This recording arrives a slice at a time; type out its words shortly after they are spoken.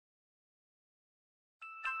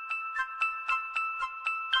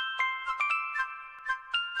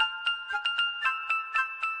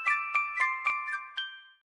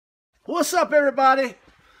What's up, everybody?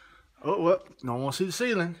 Oh, well, no one wants to see the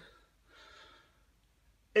ceiling.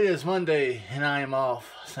 It is Monday, and I am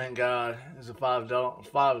off. Thank God. It's a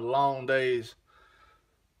five long days.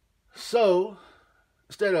 So,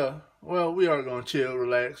 instead of, well, we are going to chill,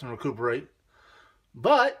 relax, and recuperate.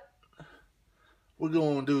 But, we're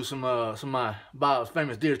going to do some of my Bob's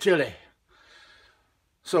famous deer chili.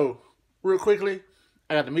 So, real quickly,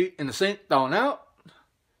 I got the meat in the sink thawing out.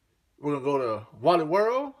 We're going to go to Wally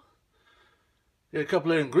World. Get a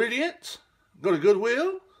couple of ingredients, go to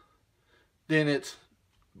Goodwill, then it's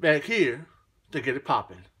back here to get it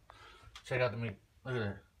popping. Check out the meat. Look at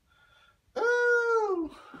that.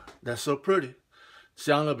 Oh, that's so pretty.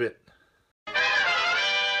 See you in a little bit.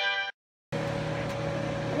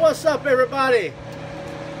 What's up, everybody?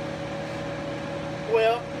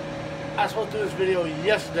 Well, I was supposed to do this video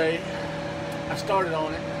yesterday. I started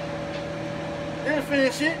on it. Didn't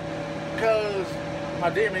finish it because my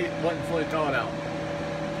deer meat wasn't fully thawed out.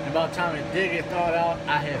 And by the time it did get thawed out,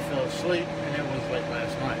 I had fell asleep, and it was late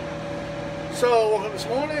last night. So, woke up this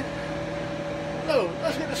morning. No,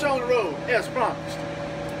 let's get the show on the road, as promised.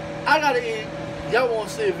 I gotta eat. Y'all want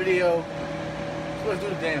to see a video, so let's do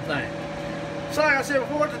the damn thing. So, like I said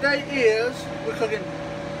before, today we're cooking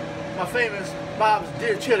my famous Bob's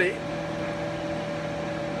deer chili.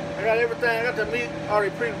 I got everything. I got the meat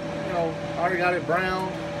already already got it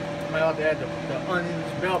browned. I have to add the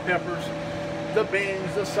onions, bell peppers, the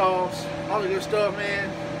beans, the sauce, all the good stuff, man.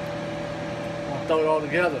 I'm gonna throw it all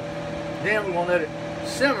together. Then we're gonna let it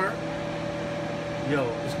simmer. Yo,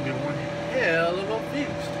 it's gonna be one hell of a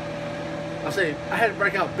feast. I say, I had to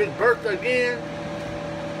break out Big Bertha again.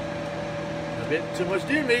 A bit too much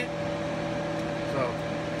deer meat. So,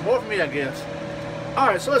 more for me, I guess.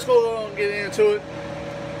 Alright, so let's go on and get into it.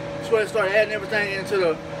 Let's go ahead and start adding everything into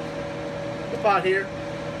the pot here.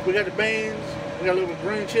 We got the beans, we got a little bit of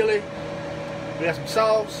green chili, we got some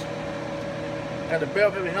sauce, got the bell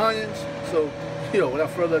pepper and onions. So, without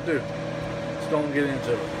further ado, let's go and get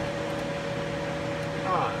into it.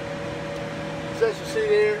 Alright. So as you see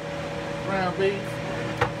there, ground beef.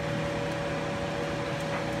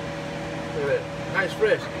 Look at that. Nice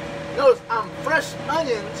fresh. Notice I'm fresh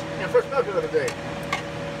onions and fresh bell pepper today.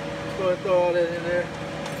 Let's go ahead and throw all that in there.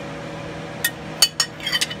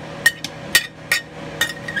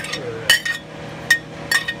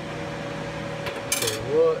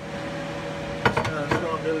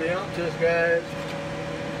 Just guys,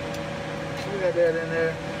 so we got that in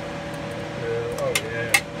there. Oh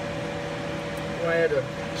yeah. We're gonna add the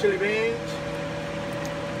chili beans.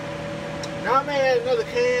 Now I may add another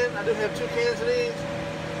can. I do have 2 cans of these.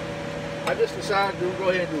 I just decided to go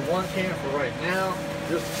ahead and do 1 can for right now,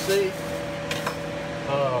 just to see.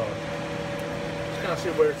 Just kind of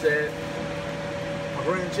see where it's at. My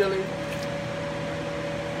green chili.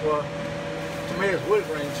 Well, tomatoes with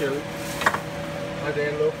green chili. I like to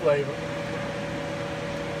add a little flavor.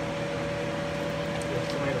 Just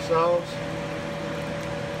tomato sauce.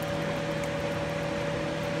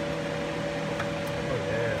 Oh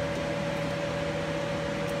yeah.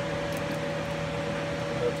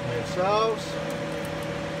 A little tomato sauce.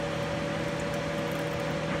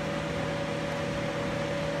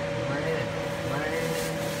 Man.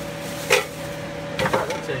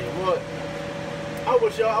 I'll tell you what. I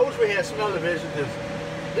wish we had smell-o-vision, because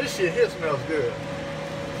this shit here smells good.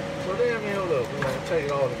 So then, look, we're going to take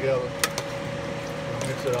it all together and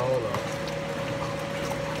mix it all up.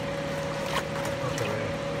 Okay.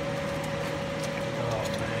 Oh,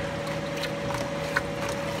 man.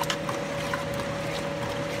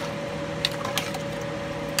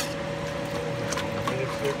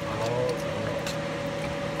 Mix it all up.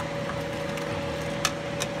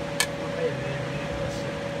 Let's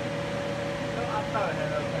see. No, I thought I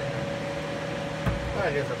had everything.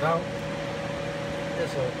 I guess I don't.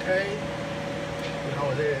 It's okay.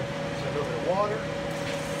 There's a little bit of water.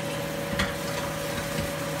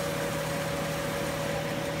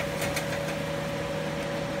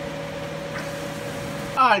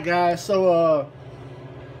 Alright guys, so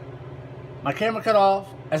my camera cut off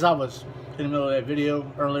as I was in the middle of that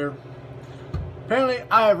video earlier. Apparently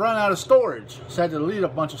I have run out of storage, so I had to delete a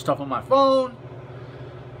bunch of stuff on my phone.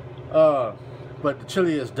 But the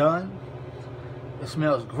chili is done. It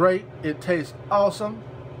smells great. It tastes awesome.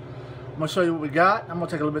 I'm going to show you what we got. I'm going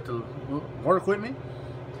to take a little bit to work with me.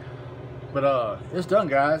 But it's done,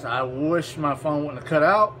 guys. I wish my phone wouldn't have cut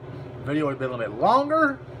out. The video would have been a little bit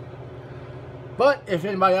longer. But if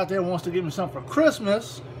anybody out there wants to give me something for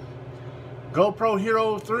Christmas, GoPro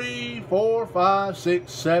Hero 3, 4, 5,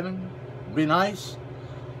 6, 7 would be nice.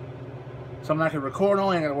 Something I can record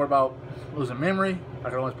on. I ain't got to worry about losing memory. I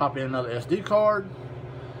can always pop in another SD card.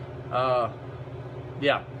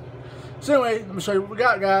 Yeah. So anyway, let me show you what we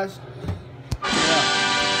got, guys. Yeah.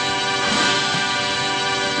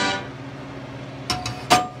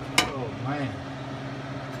 Oh man,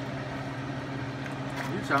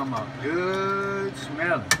 you talking about good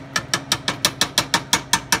smelling?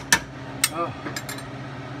 Oh,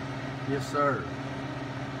 yes sir.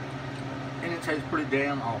 And it tastes pretty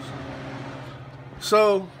damn awesome.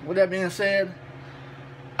 So, with that being said,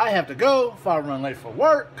 I have to go if I run late for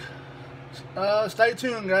work. Stay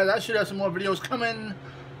tuned, guys. I should have some more videos coming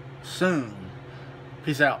soon.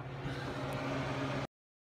 Peace out.